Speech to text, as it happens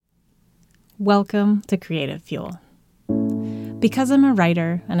Welcome to Creative Fuel. Because I'm a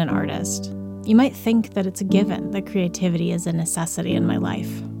writer and an artist, you might think that it's a given that creativity is a necessity in my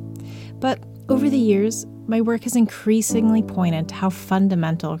life. But over the years, my work has increasingly pointed to how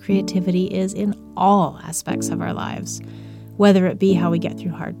fundamental creativity is in all aspects of our lives, whether it be how we get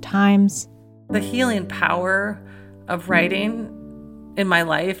through hard times. The healing power of writing in my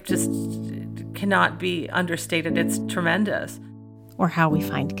life just cannot be understated. It's tremendous. Or how we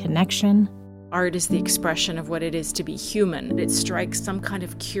find connection. Art is the expression of what it is to be human. It strikes some kind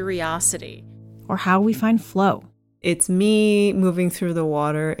of curiosity. Or how we find flow. It's me moving through the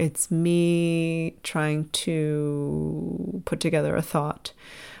water. It's me trying to put together a thought.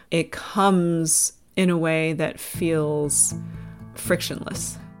 It comes in a way that feels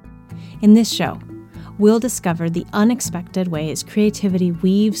frictionless. In this show, we'll discover the unexpected ways creativity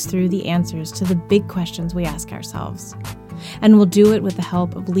weaves through the answers to the big questions we ask ourselves. And we'll do it with the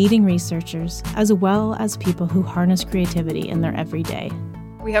help of leading researchers, as well as people who harness creativity in their everyday.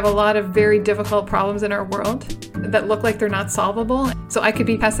 We have a lot of very difficult problems in our world that look like they're not solvable. So I could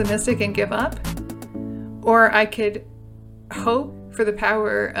be pessimistic and give up, or I could hope for the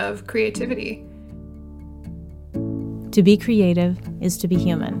power of creativity. To be creative is to be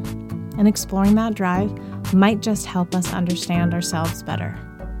human, and exploring that drive might just help us understand ourselves better.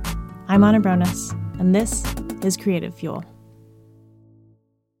 I'm Anna Bronis, and this is Creative Fuel.